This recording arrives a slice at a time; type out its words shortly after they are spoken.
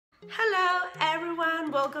Hello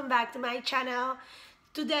everyone, welcome back to my channel.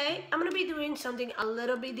 Today I'm gonna be doing something a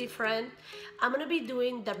little bit different. I'm gonna be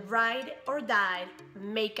doing the ride or die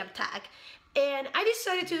makeup tag, and I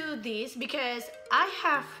decided to do this because I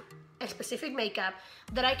have a specific makeup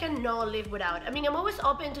that I cannot live without. I mean, I'm always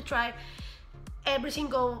open to try every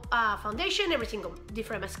single foundation, every single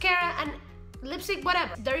different mascara and lipstick,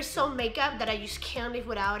 whatever. There is some makeup that I just can't live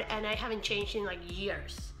without, and I haven't changed in like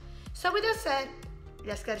years. So with that said,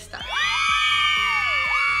 let's get started.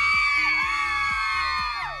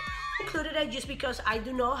 Included it just because I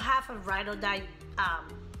do not have a ride or die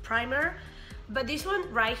primer, but this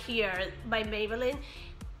one right here by Maybelline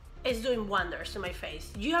is doing wonders to my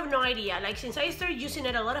face. You have no idea. Like, since I started using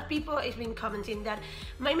it, a lot of people have been commenting that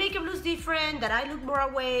my makeup looks different, that I look more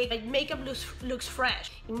awake, my makeup looks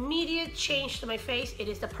fresh. Immediate change to my face, it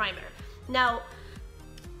is the primer. Now,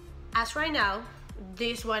 as right now,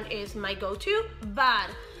 this one is my go-to, but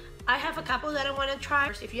I have a couple that I want to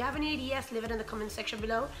try. If you have any ideas, leave it in the comment section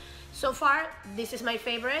below. So far, this is my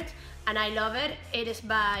favorite and I love it. It is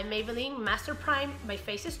by Maybelline Master Prime by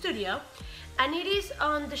Face Studio, and it is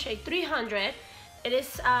on the shade 300. It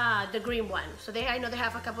is the green one. So I know they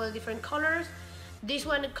have a couple of different colors. This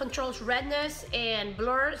one controls redness and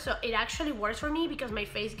blur, so it actually works for me because my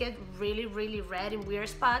face gets really red in weird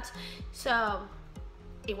spots. So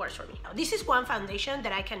it works for me. This is one foundation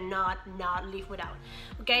that I cannot not live without.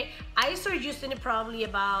 Okay, I started using it probably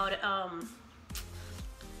about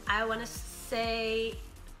I want to say,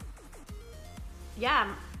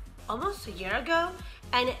 yeah, almost a year ago,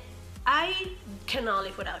 and I cannot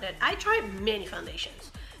live without it. I tried many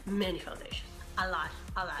foundations, a lot.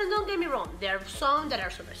 And don't get me wrong, there are some that are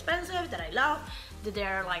super expensive that I love, that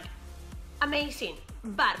they're like amazing,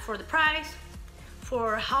 but for the price,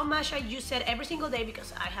 for how much I use it every single day,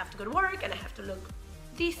 because I have to go to work and I have to look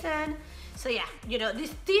decent. So yeah, you know,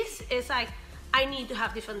 this is like, I need to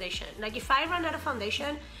have this foundation. Like, if I run out of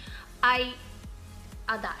foundation, I'll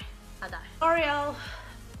die. L'Oreal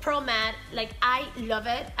Pro Matte, like, I love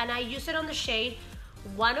it, and I use it on the shade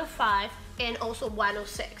 105 and also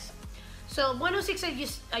 106. So 106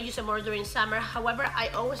 I use it more during summer. However, I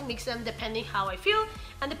always mix them depending how I feel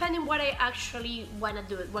and depending what I actually want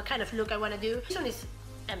to do, what kind of look I want to do. This one is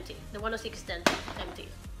empty. The 106 is empty.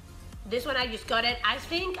 This one I just got it. I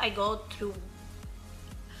think I go through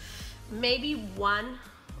maybe one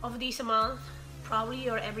of these a month, probably,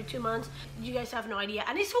 or every 2 months. You guys have no idea.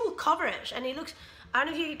 And it's full coverage, and it looks, I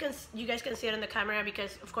don't know if you guys can see it on the camera,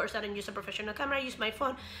 because of course I don't use a professional camera, I use my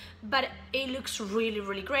phone, but it looks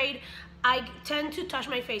really great. I tend to touch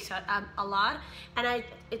my face a lot, and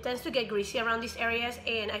it tends to get greasy around these areas,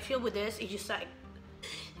 and I feel with this, it's just like,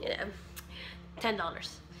 you know, $10.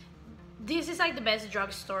 This is like the best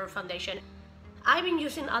drugstore foundation. I've been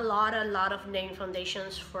using a lot of name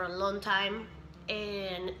foundations for a long time,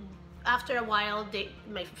 and after a while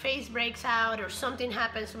my face breaks out or something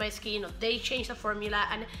happens to my skin, or they change the formula,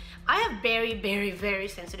 and I have very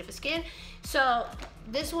sensitive skin. So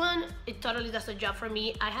this one, it totally does the job for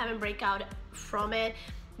me. I haven't break out from it.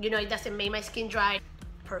 You know, it doesn't make my skin dry.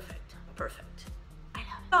 Perfect. I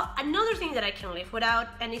love it. So another thing that I can live without,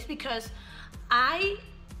 and it's because I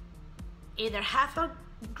either have a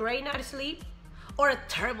great night's sleep or a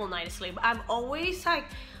terrible night's sleep. I'm always like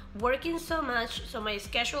working so much, so my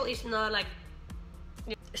schedule is not like,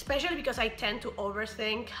 especially because I tend to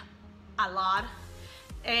overthink a lot,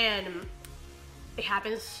 and it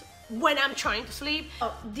happens when I'm trying to sleep.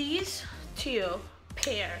 Oh, these two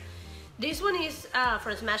pair. This one is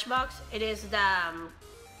from Smashbox. It is the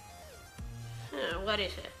what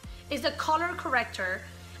is it? It's the color corrector,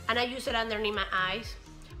 and I use it underneath my eyes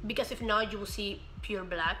because if not, you will see pure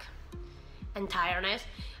black and tiredness.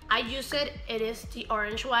 I use it, it is the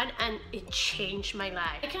orange one, and it changed my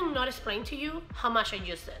life. I cannot explain to you how much I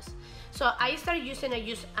use this. So I started using it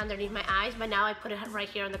just underneath my eyes, but now I put it right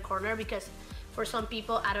here in the corner, because for some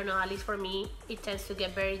people, I don't know, at least for me, it tends to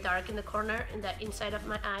get very dark in the corner, in the inside of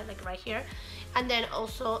my eye, like right here, and then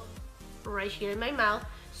also right here in my mouth.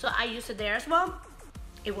 So I use it there as well.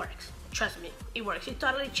 It works, trust me, it works. It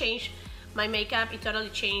totally changed my makeup, it totally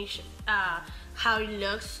changed how it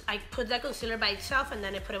looks. I put that concealer by itself and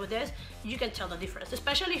then I put it with this. You can tell the difference,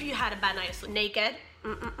 especially if you had a bad night sleep. Naked,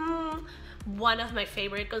 one of my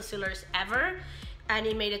favorite concealers ever, and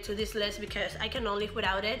it made it to this list because I cannot live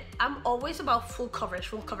without it. I'm always about full coverage.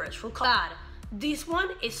 But this one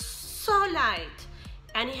is so light,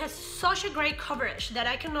 and it has such a great coverage that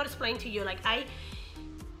I cannot explain to you. Like, I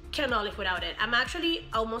cannot live without it. I'm actually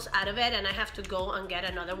almost out of it, and I have to go and get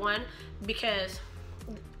another one because,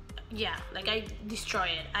 yeah, like, I destroy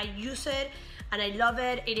it. I use it and I love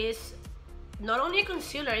it. It is not only a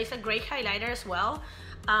concealer, it's a great highlighter as well.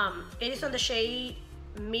 It is on the shade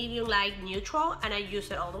medium light neutral, and I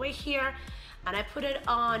use it all the way here, and I put it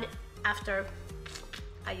on after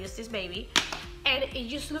I use this baby, and it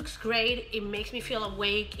just looks great. It makes me feel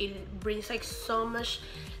awake. It brings like so much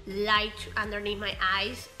light underneath my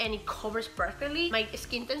eyes, and it covers perfectly. My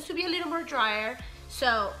skin tends to be a little more drier,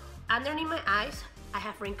 so underneath my eyes I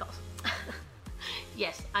have wrinkles.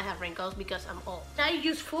 Yes, I have wrinkles because I'm old. I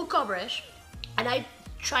use full coverage, and I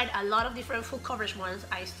tried a lot of different full coverage ones.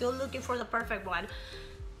 I'm still looking for the perfect one.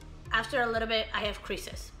 After a little bit, I have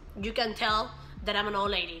creases. You can tell that I'm an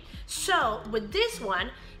old lady. So with this one,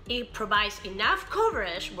 it provides enough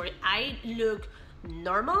coverage where I look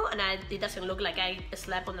normal, and it doesn't look like I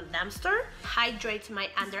slept on a dumpster. Hydrates my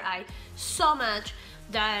under eye so much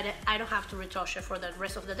that I don't have to retouch it for the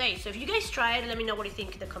rest of the day. So if you guys try it, let me know what you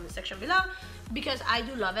think in the comment section below, because I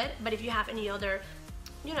do love it. But if you have any other,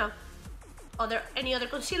 you know, any other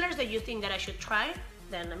concealers that you think that I should try,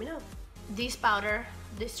 then let me know. This powder,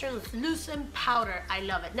 this translucent powder, I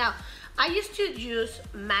love it. Now, I used to use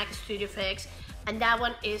M.A.C Studio Fix, and that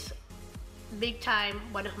one is big time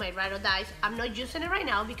one of my ride or dies. I'm not using it right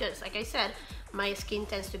now because, like I said, my skin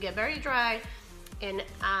tends to get very dry, and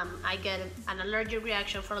I get an allergic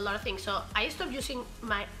reaction for a lot of things. So I stopped using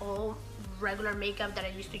my old regular makeup that I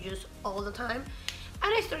used to use all the time,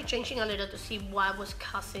 and I started changing a little to see what was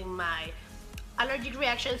causing my allergic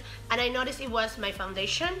reactions, and I noticed it was my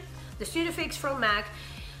foundation, the Studio Fix from M.A.C.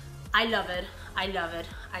 I love it, I love it,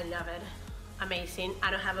 I love it. Amazing. I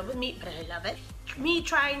don't have it with me, but I love it. Me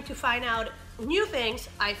trying to find out new things,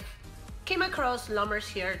 I came across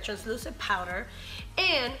Mercier translucent powder,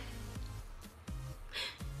 and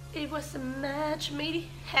it was a match made in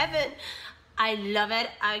heaven. I love it.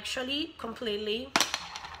 Actually, completely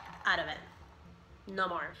out of it. No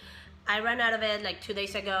more. I ran out of it like 2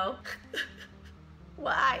 days ago.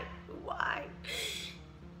 Why?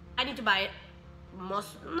 I need to buy it.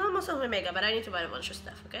 Not most of my makeup, but I need to buy a bunch of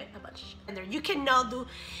stuff, okay? A bunch. And you cannot do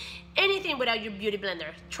anything without your beauty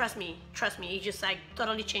blender. Trust me, it just like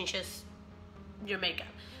totally changes your makeup.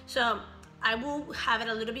 So I will have it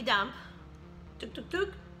a little bit damp,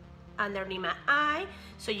 underneath my eye,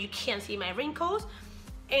 so you can't see my wrinkles,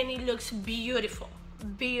 and it looks beautiful,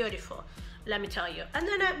 let me tell you. And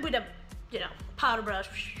then with a, you know, powder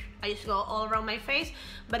brush, I just go all around my face.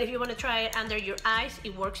 But if you want to try it under your eyes,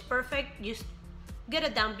 it works perfect. Just get a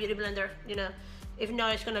damp beauty blender, you know. If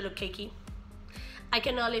not, it's gonna look cakey. I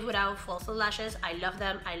cannot live without false lashes. I love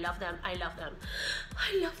them, I love them, I love them,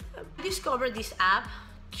 I love them. I discovered this app,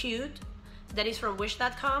 Cute, that is from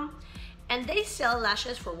wish.com, and they sell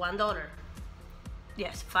lashes for $1.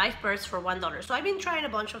 Yes, 5 pairs for $1. So I've been trying a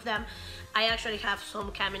bunch of them. I actually have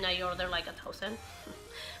some coming. I ordered like 1,000.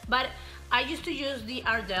 But I used to use the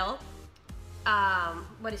Ardell,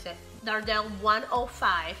 what is it? The Ardell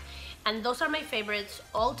 105. And those are my favorites,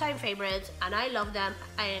 all-time favorites, and I love them.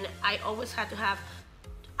 And I always had to have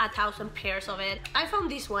 1,000 pairs of it. I found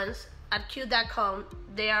these ones at Cute.com.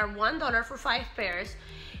 They are $1 for 5 pairs,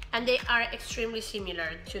 and they are extremely similar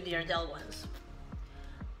to the Ardell ones.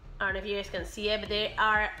 I don't know if you guys can see it, but they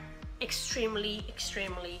are extremely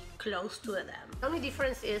close to them. The only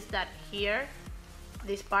difference is that here,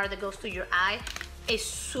 this part that goes to your eye is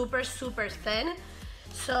super thin.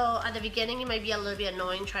 So at the beginning it might be a little bit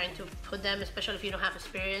annoying trying to put them, especially if you don't have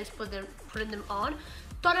experience putting them on.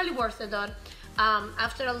 Totally worth it though.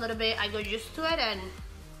 After a little bit I got used to it, and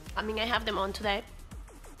I mean, I have them on today.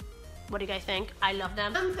 What do you guys think? I love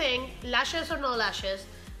them. One thing, lashes or no lashes,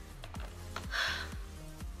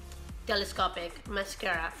 Telescopic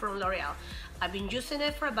mascara from L'Oreal. I've been using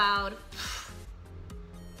it for about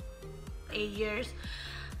 8 years.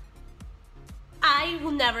 I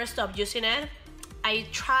will never stop using it. I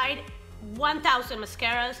tried 1,000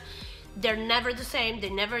 mascaras. They're never the same. They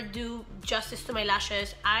never do justice to my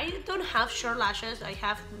lashes. I don't have short lashes. I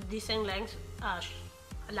have decent length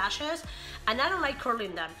lashes, and I don't like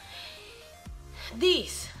curling them.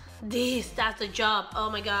 That's the job. Oh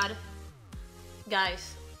my god,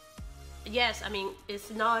 guys. Yes, I mean,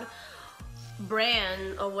 it's not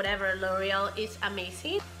brand or whatever, L'Oreal is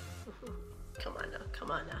amazing. Come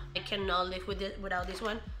on now. I cannot live with it without this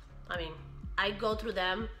one. I mean, I go through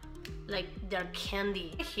them like they're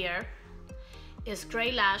candy. Here is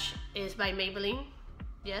Gray Lash, is by Maybelline.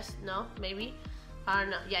 Yes, no, maybe, I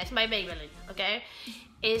don't know. Yeah, it's by Maybelline, okay?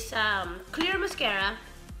 It's clear mascara,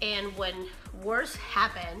 and when worse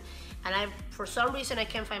happen, and for some reason I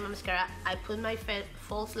can't find my mascara, I put my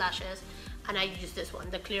false lashes and I use this one,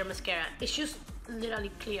 the clear mascara. It's just literally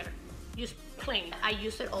clear, just plain. I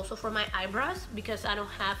use it also for my eyebrows because I don't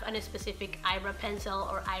have any specific eyebrow pencil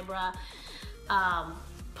or eyebrow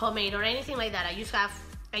pomade or anything like that. I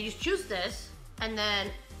just use this, and then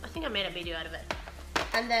I think I made a video out of it.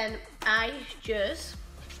 And then I just,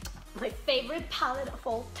 my favorite palette of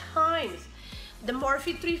all times, the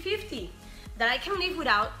Morphe 350, that I can live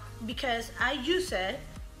without because I use it,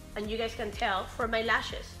 and you guys can tell, for my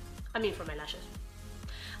lashes. I mean for my lashes.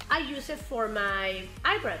 I use it for my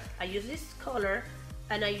eyebrows. I use this color,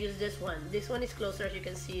 and I use this one. This one is closer, as you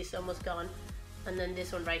can see, it's almost gone. And then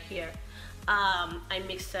this one right here. I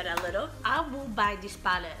mixed it a little. I will buy this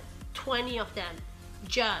palette, 20 of them,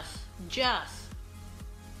 just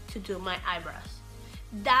to do my eyebrows.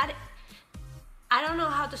 That, I don't know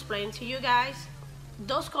how to explain to you guys.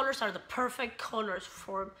 Those colors are the perfect colors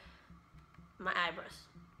for my eyebrows.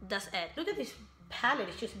 That's it. Look at this palette,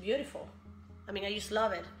 it's just beautiful. I mean, I just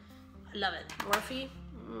love it. I love it. Morphe,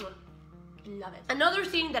 love it. Another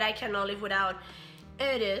thing that I cannot live without,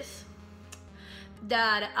 it is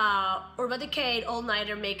that Urban Decay All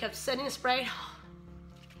Nighter Makeup Setting Spray.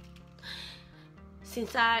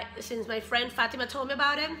 Since my friend Fatima told me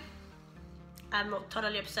about it, I'm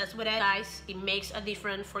totally obsessed with it. Guys, it makes a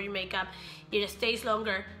difference for your makeup. It stays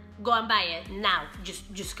longer. Go and buy it now.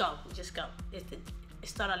 Just go.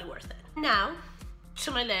 It's totally worth it. Now,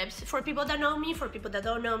 to my lips. For people that know me, for people that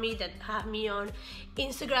don't know me, that have me on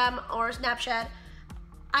Instagram or Snapchat,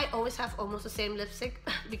 I always have almost the same lipstick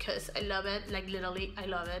because I love it. Like literally, I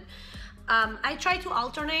love it. I try to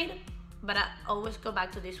alternate, but I always go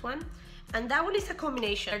back to this one. And that one is a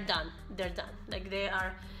combination. They're done. They're done. Like they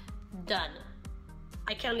are done.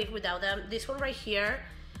 I can't live without them. This one right here,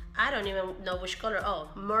 I don't even know which color. Oh,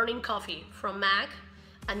 Morning Coffee from MAC.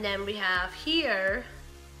 And then we have here,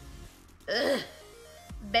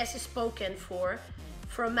 Bespoken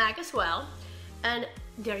from MAC as well. And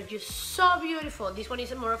they're just so beautiful. This one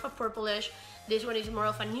is more of a purplish. This one is more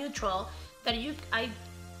of a neutral. That I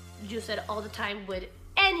use it all the time with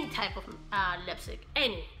any type of lipstick.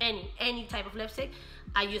 Any type of lipstick.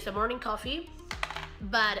 I use the Morning Coffee.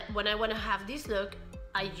 But when I want to have this look,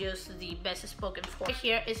 I use the Bespoken for.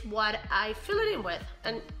 Here is what I fill it in with.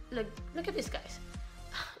 And look at this, guys.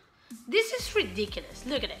 This is ridiculous.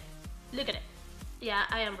 Look at it. Look at it. Yeah,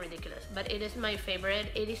 I am ridiculous, but it is my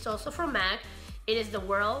favorite. It is also from MAC. It is the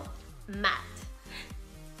Whirl Matte.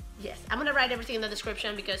 Yes, I'm gonna write everything in the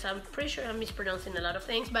description because I'm pretty sure I'm mispronouncing a lot of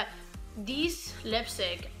things, but this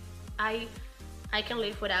lipstick, I can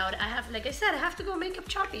live without. I have, like I said, I have to go makeup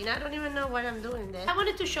shopping. I don't even know why I'm doing this. I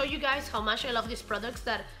wanted to show you guys how much I love these products,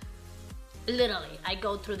 that literally I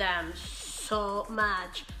go through them so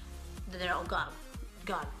much that they're all gone.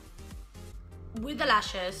 With the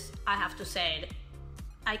lashes, I have to say it,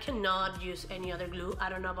 I cannot use any other glue. I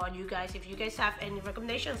don't know about you guys. If you guys have any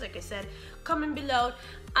recommendations, like I said, comment below.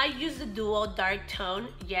 I use the Duo Dark Tone.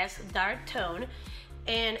 Yes, Dark Tone.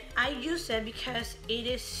 And I use it because it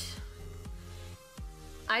is,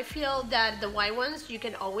 I feel that the white ones, you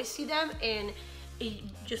can always see them, and it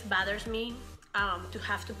just bothers me to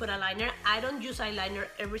have to put eyeliner. I don't use eyeliner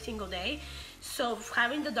every single day. So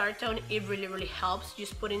having the dark tone, it really helps.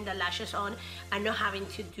 Just putting the lashes on and not having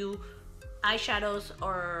to do eyeshadows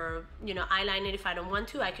or, you know, eyeliner if I don't want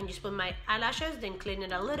to. I can just put my eyelashes, then clean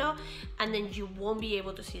it a little, and then you won't be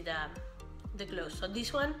able to see the glow. So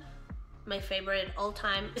this one, my favorite all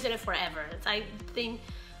time. I've used it forever. It's, I think,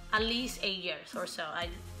 at least 8 years or so.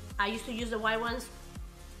 I used to use the white ones.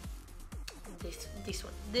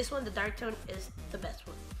 This one, the dark tone, is the best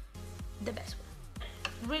one. The best one.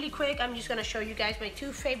 Really quick, I'm just gonna show you guys my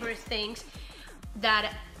two favorite things.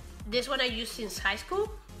 That this one I used since high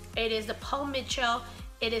school. It is the Paul Mitchell.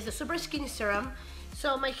 It is the Super Skin Serum.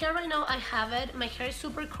 So my hair right now, I have it. My hair is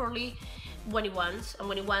super curly when it wants, and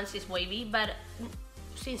when it wants it's wavy. But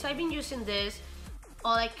since I've been using this,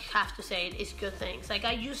 all I have to say is good things. Like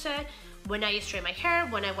I use it when I straighten my hair,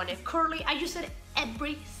 when I want it curly. I use it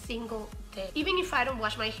every single day. Even if I don't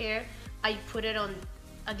wash my hair, I put it on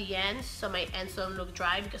at the ends so my ends don't look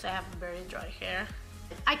dry because I have very dry hair.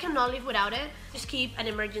 I cannot live without it. Just keep an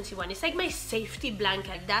emergency one. It's like my safety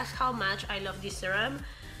blanket. That's how much I love this serum.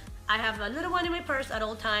 I have a little one in my purse at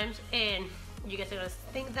all times, and you guys are gonna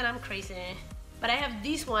think that I'm crazy, but I have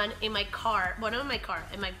this one in my car. Well, not in my car,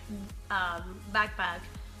 in my backpack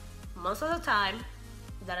most of the time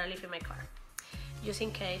that I live in my car, just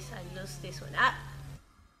in case I lose this one.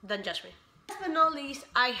 Don't judge me. Last but not least,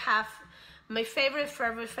 I have my favorite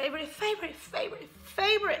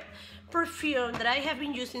perfume that I have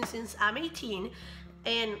been using since I'm 18,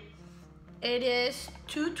 and it is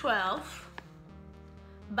 212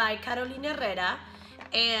 by Carolina Herrera.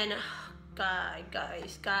 And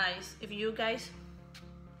guys, if you guys,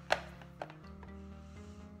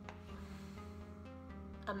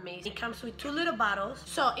 amazing. It comes with 2 little bottles,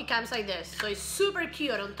 so it comes like this. So it's super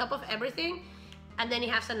cute on top of everything. And then it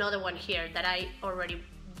has another one here that I already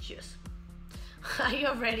used. I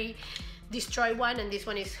already destroyed one, and this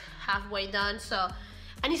one is halfway done. So,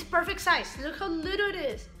 and it's perfect size. Look how little it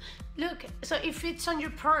is. Look, so it fits on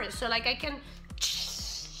your purse. So like I can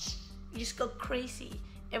just go crazy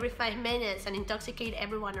every 5 minutes and intoxicate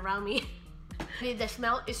everyone around me. The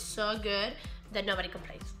smell is so good that nobody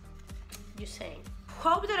complains. Just saying.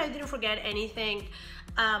 Hope that I didn't forget anything.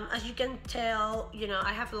 As you can tell, you know,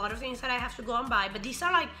 I have a lot of things that I have to go and buy, but these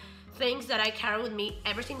are like things that I carry with me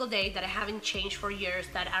every single day that I haven't changed for years,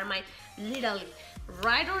 that are my literally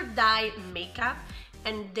ride or die makeup,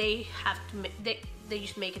 and they have to they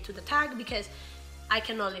just make it to the tag because I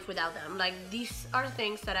cannot live without them. Like, these are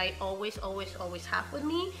things that I always have with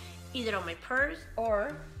me, either on my purse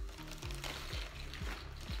or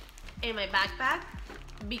in my backpack,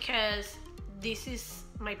 because this is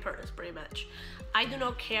my purse pretty much. I do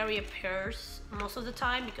not carry a purse most of the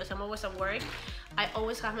time because I'm always at work. I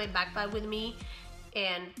always have my backpack with me,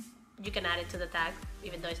 and you can add it to the tag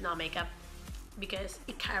even though it's not makeup, because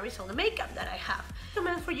it carries all the makeup that I have. I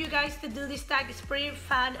recommend for you guys to do this tag. It's pretty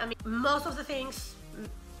fun. I mean, most of the things,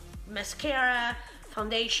 mascara,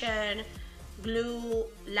 foundation, glue,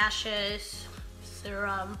 lashes,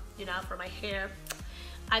 serum, you know, for my hair,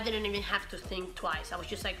 I didn't even have to think twice. I was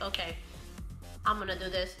just like, okay, I'm gonna do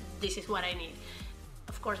this. This is what I need.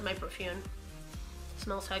 Of course, my perfume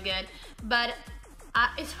smells so good, but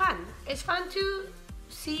it's fun. It's fun to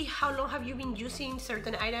see how long have you been using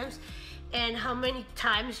certain items and how many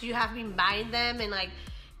times you have been buying them, and like,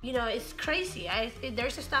 you know, it's crazy.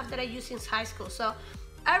 There's stuff that I use since high school, so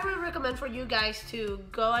I really recommend for you guys to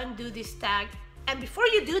go and do this tag. And before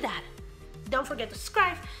you do that, don't forget to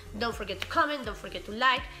subscribe, don't forget to comment, don't forget to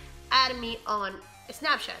like, add me on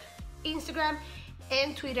Snapchat, Instagram,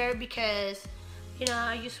 and Twitter, because, you know,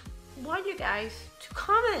 I just want you guys to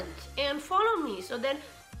comment and follow me so then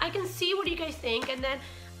I can see what you guys think, and then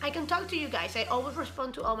I can talk to you guys. I always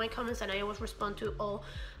respond to all my comments, and I always respond to all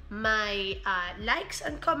my likes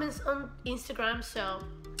and comments on Instagram, so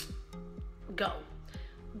go.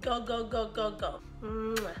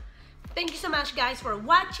 Mwah. Thank you so much, guys, for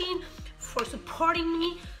watching, for supporting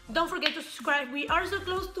me. Don't forget to subscribe. We are so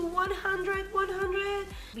close to 100.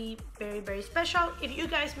 Be very special. If you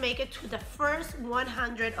guys make it to the first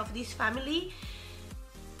 100 of this family,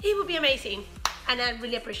 it would be amazing, and I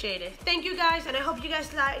really appreciate it. Thank you, guys, and I hope you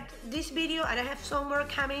guys liked this video, and I have some more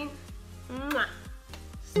coming. Mwah.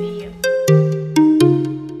 See you.